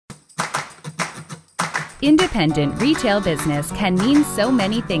Independent retail business can mean so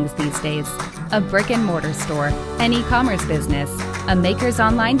many things these days. A brick and mortar store, an e-commerce business, a maker's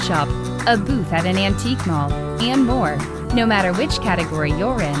online shop, a booth at an antique mall, and more. No matter which category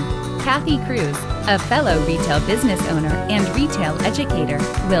you're in, Kathy Cruz, a fellow retail business owner and retail educator,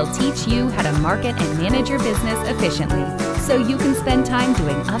 will teach you how to market and manage your business efficiently so you can spend time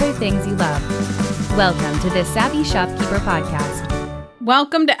doing other things you love. Welcome to the Savvy Shopkeeper Podcast.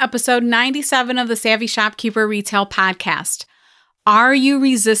 Welcome to episode 97 of the Savvy Shopkeeper Retail Podcast. Are you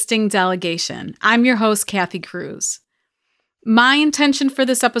resisting delegation? I'm your host, Kathy Cruz. My intention for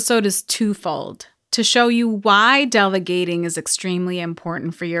this episode is twofold: to show you why delegating is extremely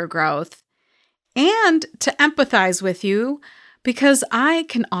important for your growth, and to empathize with you because I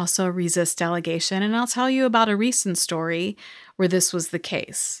can also resist delegation, and I'll tell you about a recent story where this was the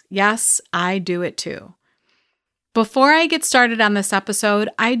case. Yes, I do it too. Before I get started on this episode,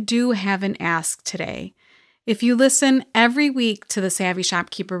 I do have an ask today. If you listen every week to the Savvy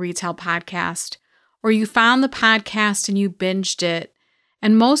Shopkeeper Retail Podcast, or you found the podcast and you binged it,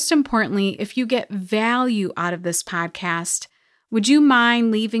 and most importantly, if you get value out of this podcast, would you mind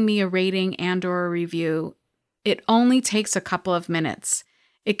leaving me a rating and/or a review? It only takes a couple of minutes.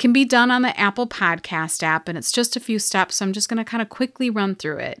 It can be done on the Apple Podcast app, and it's just a few steps, so I'm just going to kind of quickly run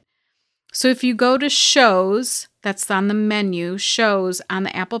through it. So if you go to shows, that's on the menu, shows on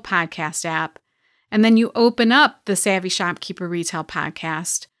the Apple Podcast app, and then you open up the Savvy Shopkeeper Retail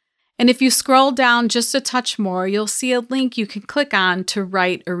Podcast, and if you scroll down just a touch more, you'll see a link you can click on to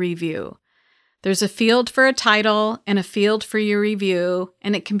write a review. There's a field for a title and a field for your review,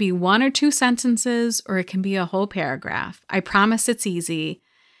 and it can be 1 or 2 sentences, or it can be a whole paragraph. I promise it's easy.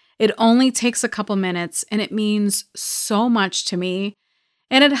 It only takes a couple minutes, and it means so much to me.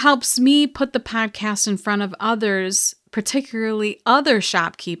 And it helps me put the podcast in front of others, particularly other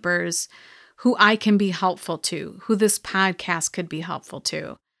shopkeepers who I can be helpful to, who this podcast could be helpful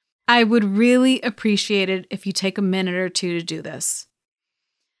to. I would really appreciate it if you take a minute or two to do this.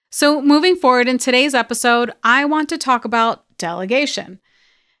 So moving forward in today's episode, I want to talk about delegation.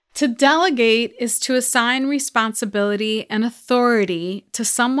 To delegate is to assign responsibility and authority to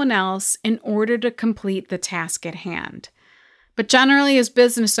someone else in order to complete the task at hand. But generally, as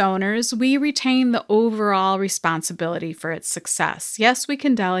business owners, we retain the overall responsibility for its success. Yes, we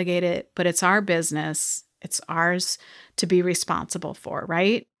can delegate it, but it's our business. It's ours to be responsible for,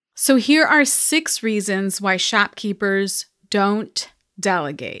 right? So here are 6 reasons why shopkeepers don't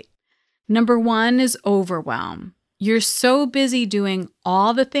delegate. Number 1 is overwhelm. You're so busy doing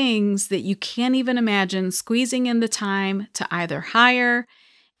all the things that you can't even imagine squeezing in the time to either hire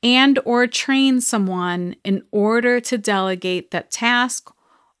and or train someone in order to delegate that task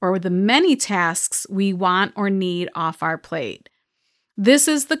or the many tasks we want or need off our plate. This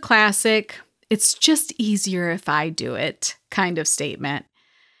is the classic, "it's just easier if I do it" kind of statement.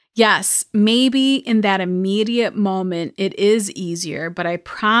 Yes, maybe in that immediate moment it is easier, but I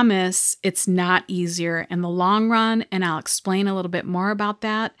promise it's not easier in the long run, and I'll explain a little bit more about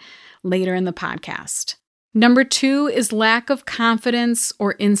that later in the podcast. Number 2 is lack of confidence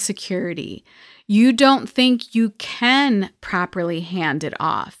or insecurity. You don't think you can properly hand it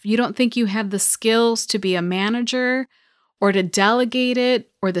off. You don't think you have the skills to be a manager or to delegate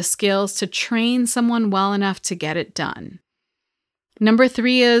it or the skills to train someone well enough to get it done. Number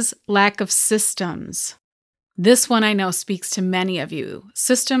 3 is lack of systems. This one I know speaks to many of you.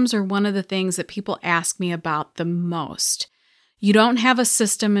 Systems are one of the things that people ask me about the most. You don't have a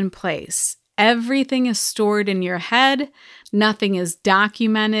system in place. Everything is stored in your head. Nothing is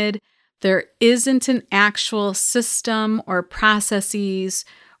documented. There isn't an actual system or processes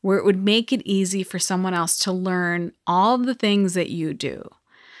where it would make it easy for someone else to learn all the things that you do.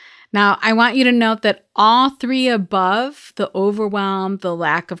 Now, I want you to note that all 3 above, the overwhelm, the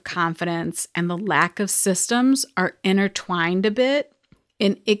lack of confidence, and the lack of systems, are intertwined a bit,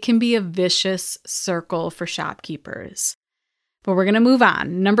 and it can be a vicious circle for shopkeepers. But we're going to move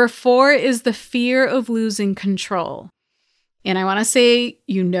on. Number 4 is the fear of losing control. And I want to say,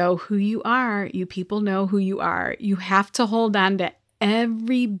 you know who you are. You people know who you are. You have to hold on to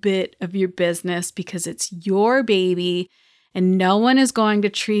every bit of your business because it's your baby, and no one is going to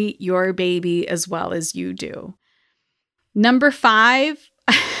treat your baby as well as you do. Number 5,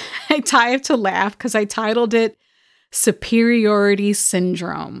 I have to laugh because I titled it Superiority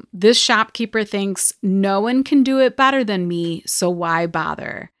Syndrome. This shopkeeper thinks no one can do it better than me, so why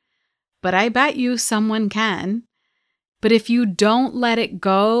bother? But I bet you someone can. But if you don't let it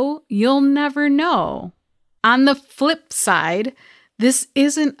go, you'll never know. On the flip side, this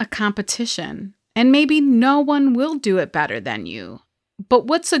isn't a competition, and maybe no one will do it better than you. But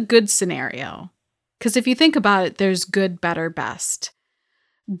what's a good scenario? Because if you think about it, there's good, better, best.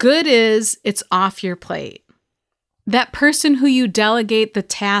 Good is it's off your plate. That person who you delegate the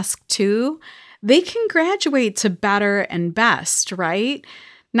task to, they can graduate to better and best, right?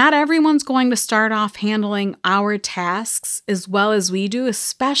 Not everyone's going to start off handling our tasks as well as we do,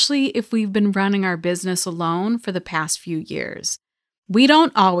 especially if we've been running our business alone for the past few years. We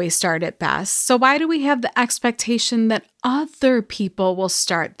don't always start at best, so why do we have the expectation that other people will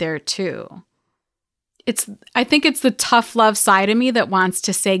start there too? I think it's the tough love side of me that wants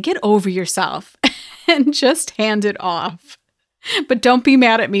to say, get over yourself and just hand it off. But don't be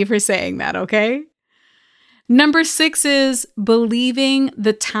mad at me for saying that, okay? Number 6 is believing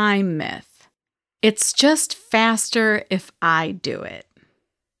the time myth. It's just faster if I do it.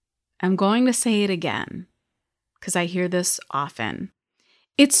 I'm going to say it again because I hear this often.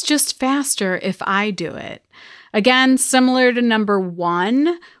 It's just faster if I do it. Again, similar to number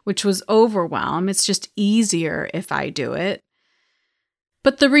 1, which was overwhelm. It's just easier if I do it.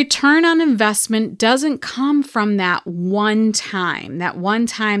 But the return on investment doesn't come from that one time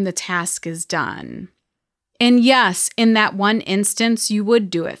the task is done. And yes, in that one instance, you would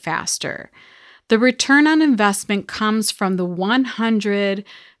do it faster. The return on investment comes from the 100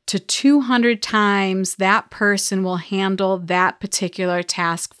 to 200 times that person will handle that particular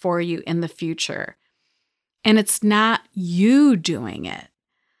task for you in the future. And it's not you doing it.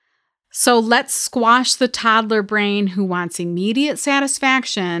 So let's squash the toddler brain who wants immediate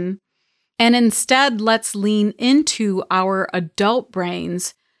satisfaction, and instead let's lean into our adult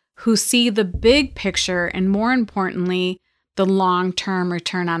brains who see the big picture and, more importantly, the long-term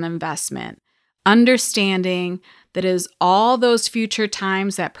return on investment, understanding that is all those future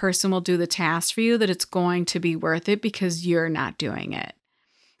times that person will do the task for you, that it's going to be worth it because you're not doing it.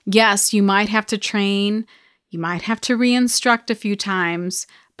 Yes, you might have to train, you might have to re-instruct a few times,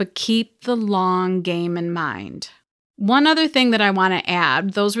 but keep the long game in mind. One other thing that I want to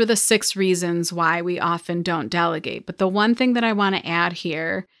add, those were the 6 reasons why we often don't delegate, but the one thing that I want to add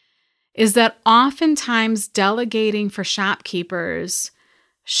here is that oftentimes delegating for shopkeepers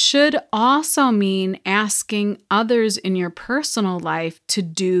should also mean asking others in your personal life to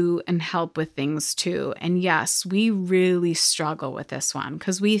do and help with things too. And yes, we really struggle with this one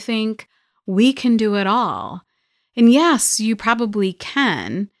because we think we can do it all. And yes, you probably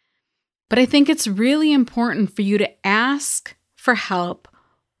can, but I think it's really important for you to ask for help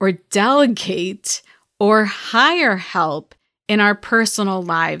or delegate or hire help in our personal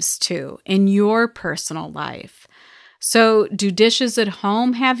lives too, in your personal life. So, do dishes at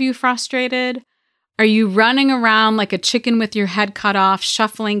home have you frustrated? Are you running around like a chicken with your head cut off,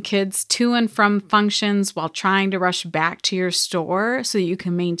 shuffling kids to and from functions while trying to rush back to your store so you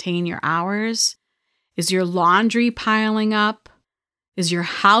can maintain your hours? Is your laundry piling up? Is your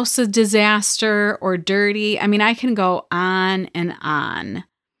house a disaster or dirty? I mean, I can go on and on.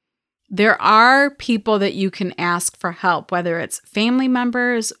 There are people that you can ask for help, whether it's family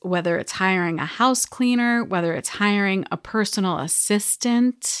members, whether it's hiring a house cleaner, whether it's hiring a personal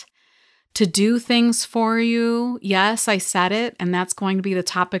assistant to do things for you. Yes, I said it, and that's going to be the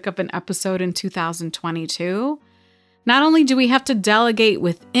topic of an episode in 2022. Not only do we have to delegate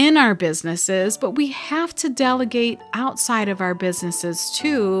within our businesses, but we have to delegate outside of our businesses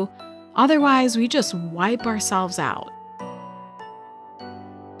too. Otherwise, we just wipe ourselves out.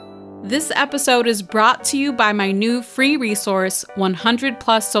 This episode is brought to you by my new free resource, 100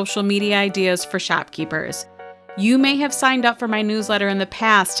 Plus Social Media Ideas for Shopkeepers. You may have signed up for my newsletter in the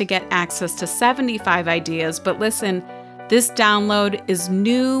past to get access to 75 ideas, but listen, this download is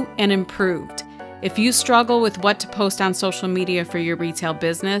new and improved. If you struggle with what to post on social media for your retail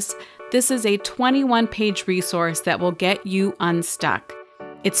business, this is a 21-page resource that will get you unstuck.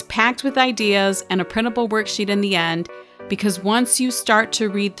 It's packed with ideas and a printable worksheet in the end, because once you start to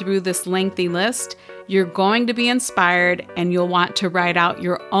read through this lengthy list, you're going to be inspired and you'll want to write out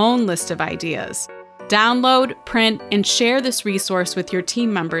your own list of ideas. Download, print, and share this resource with your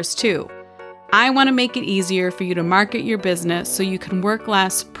team members too. I want to make it easier for you to market your business so you can work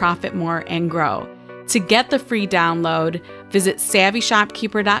less, profit more, and grow. To get the free download, visit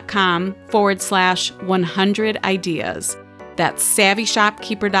savvyshopkeeper.com/100 ideas. That's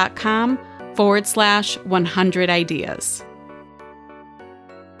savvyshopkeeper.com/100 ideas.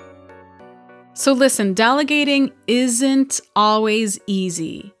 So listen, delegating isn't always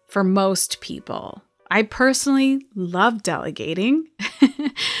easy for most people. I personally love delegating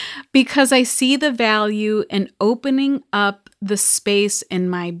because I see the value in opening up the space in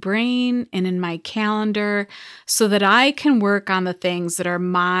my brain and in my calendar so that I can work on the things that are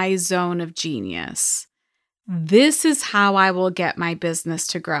my zone of genius. This is how I will get my business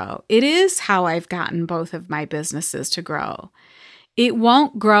to grow. It is how I've gotten both of my businesses to grow. It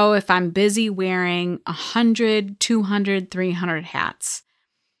won't grow if I'm busy wearing 100, 200, 300 hats.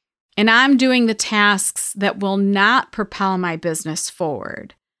 And I'm doing the tasks that will not propel my business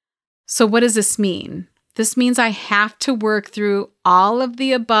forward. So what does this mean? This means I have to work through all of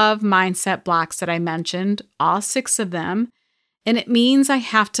the above mindset blocks that I mentioned, all 6 of them, and it means I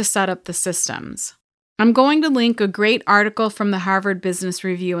have to set up the systems. I'm going to link a great article from the Harvard Business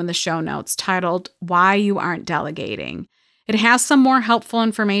Review in the show notes titled, Why You Aren't Delegating. It has some more helpful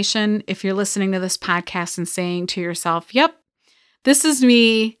information if you're listening to this podcast and saying to yourself, yep, this is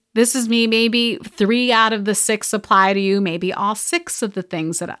me. Maybe 3 out of the 6 apply to you. Maybe all 6 of the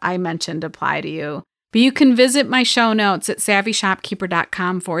things that I mentioned apply to you. But you can visit my show notes at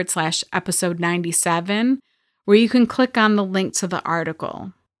savvyshopkeeper.com/episode 97, where you can click on the link to the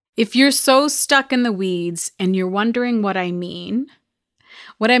article. If you're so stuck in the weeds and you're wondering what I mean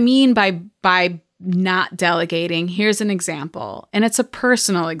by not delegating, here's an example. And it's a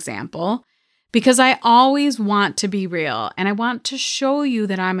personal example because I always want to be real and I want to show you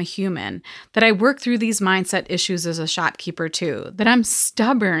that I'm a human, that I work through these mindset issues as a shopkeeper too, that I'm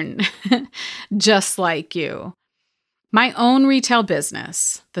stubborn just like you. My own retail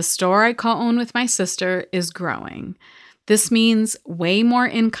business, the store I co-own with my sister, is growing. This means way more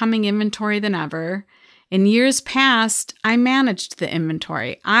incoming inventory than ever. In years past, I managed the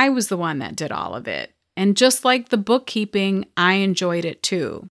inventory. I was the one that did all of it. And just like the bookkeeping, I enjoyed it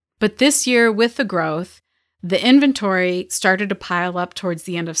too. But this year, with the growth, the inventory started to pile up towards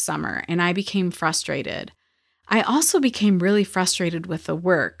the end of summer, and I became frustrated. I also became really frustrated with the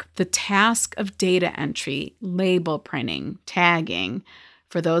work, the task of data entry, label printing, tagging.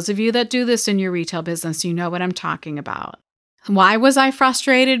 For those of you that do this in your retail business, you know what I'm talking about. Why was I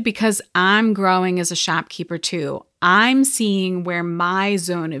frustrated? Because I'm growing as a shopkeeper too. I'm seeing where my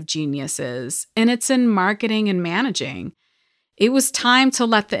zone of genius is, and it's in marketing and managing. It was time to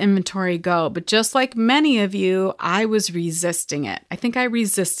let the inventory go, but just like many of you, I was resisting it. I think I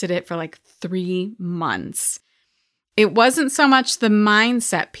resisted it for like 3 months. It wasn't so much the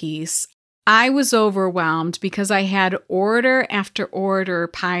mindset piece. I was overwhelmed because I had order after order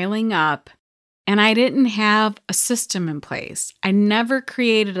piling up, and I didn't have a system in place. I never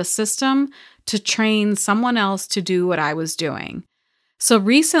created a system to train someone else to do what I was doing. So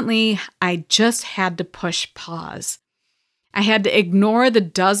recently, I just had to push pause. I had to ignore the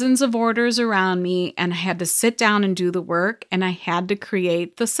dozens of orders around me, and I had to sit down and do the work, and I had to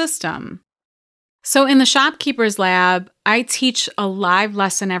create the system. So in the Shopkeepers Lab, I teach a live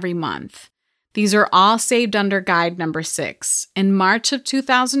lesson every month. These are all saved under guide number 6. In March of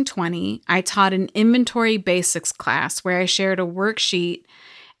 2020, I taught an inventory basics class where I shared a worksheet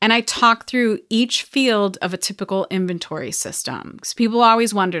and I talked through each field of a typical inventory system. Because people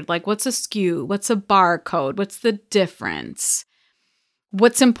always wondered, like, what's a SKU? What's a barcode? What's the difference?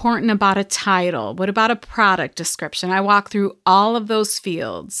 What's important about a title? What about a product description? I walked through all of those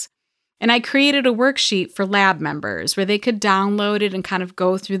fields. And I created a worksheet for lab members where they could download it and kind of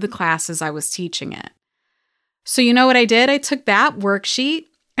go through the classes I was teaching it. So you know what I did? I took that worksheet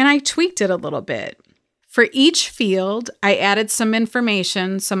and I tweaked it a little bit. For each field, I added some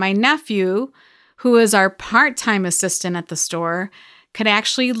information so my nephew, who is our part-time assistant at the store, could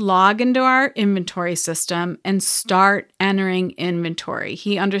actually log into our inventory system and start entering inventory.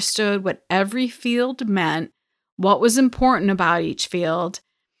 He understood what every field meant, what was important about each field,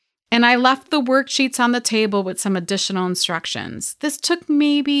 and I left the worksheets on the table with some additional instructions. This took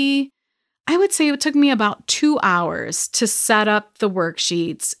I would say it took me about 2 hours to set up the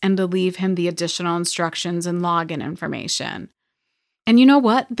worksheets and to leave him the additional instructions and login information. And you know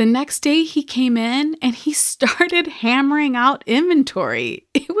what? The next day he came in and he started hammering out inventory.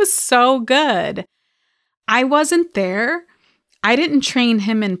 It was so good. I wasn't there. I didn't train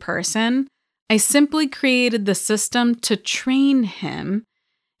him in person. I simply created the system to train him.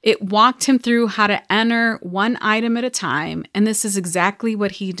 It walked him through how to enter one item at a time, and this is exactly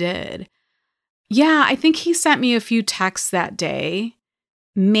what he did. Yeah, I think he sent me a few texts that day,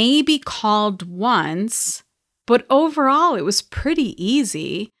 maybe called once, but overall it was pretty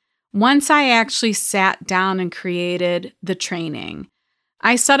easy once I actually sat down and created the training.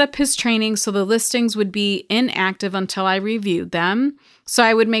 I set up his training so the listings would be inactive until I reviewed them, so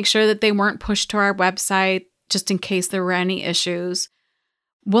I would make sure that they weren't pushed to our website just in case there were any issues.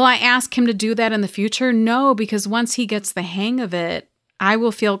 Will I ask him to do that in the future? No, because once he gets the hang of it, I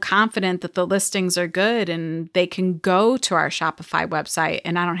will feel confident that the listings are good and they can go to our Shopify website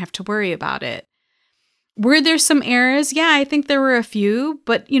and I don't have to worry about it. Were there some errors? Yeah, I think there were a few,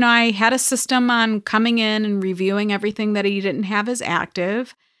 but I had a system on coming in and reviewing everything that he didn't have as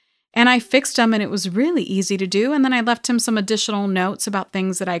active, and I fixed them, and it was really easy to do. And then I left him some additional notes about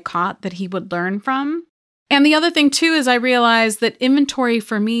things that I caught that he would learn from. And the other thing too is I realized that inventory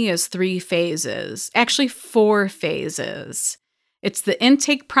for me is 3 phases, actually 4 phases. It's the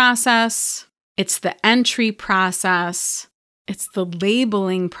intake process, it's the entry process, it's the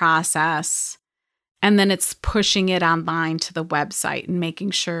labeling process, and then it's pushing it online to the website and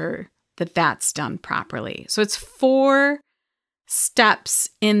making sure that that's done properly. So it's 4 steps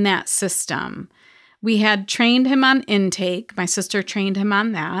in that system. We had trained him on intake. My sister trained him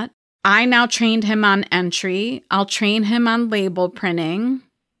on that. I now trained him on entry. I'll train him on label printing.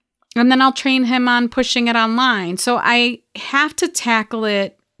 And then I'll train him on pushing it online. So I have to tackle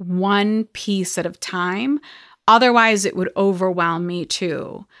it one piece at a time. Otherwise, it would overwhelm me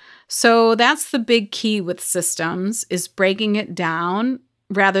too. So that's the big key with systems, is breaking it down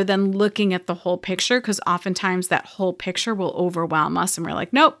rather than looking at the whole picture, because oftentimes that whole picture will overwhelm us and we're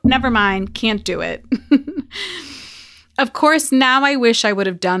like, nope, never mind, can't do it. Of course, now I wish I would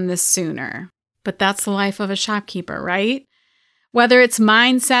have done this sooner, but that's the life of a shopkeeper, right? Whether it's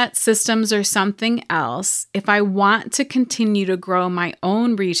mindset, systems, or something else, if I want to continue to grow my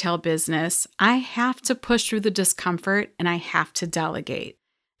own retail business, I have to push through the discomfort and I have to delegate.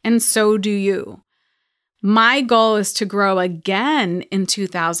 And so do you. My goal is to grow again in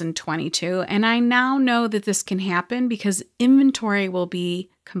 2022, and I now know that this can happen because inventory will be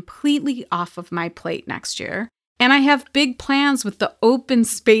completely off of my plate next year. And I have big plans with the open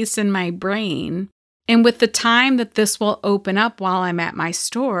space in my brain. And with the time that this will open up while I'm at my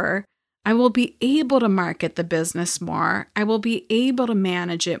store, I will be able to market the business more. I will be able to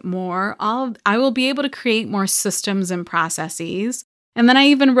manage it more. I will be able to create more systems and processes. And then I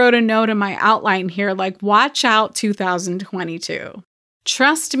even wrote a note in my outline here, like, watch out 2022.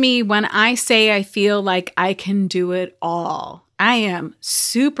 Trust me when I say I feel like I can do it all. I am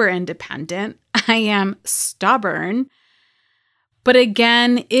super independent. I am stubborn. But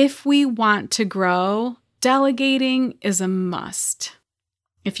again, if we want to grow, delegating is a must.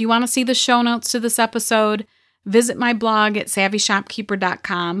 If you want to see the show notes to this episode, visit my blog at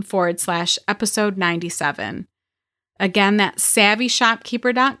savvyshopkeeper.com/episode 97. Again, that's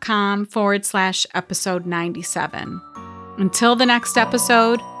savvyshopkeeper.com/episode 97. Until the next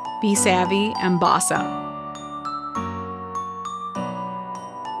episode, be savvy and boss up.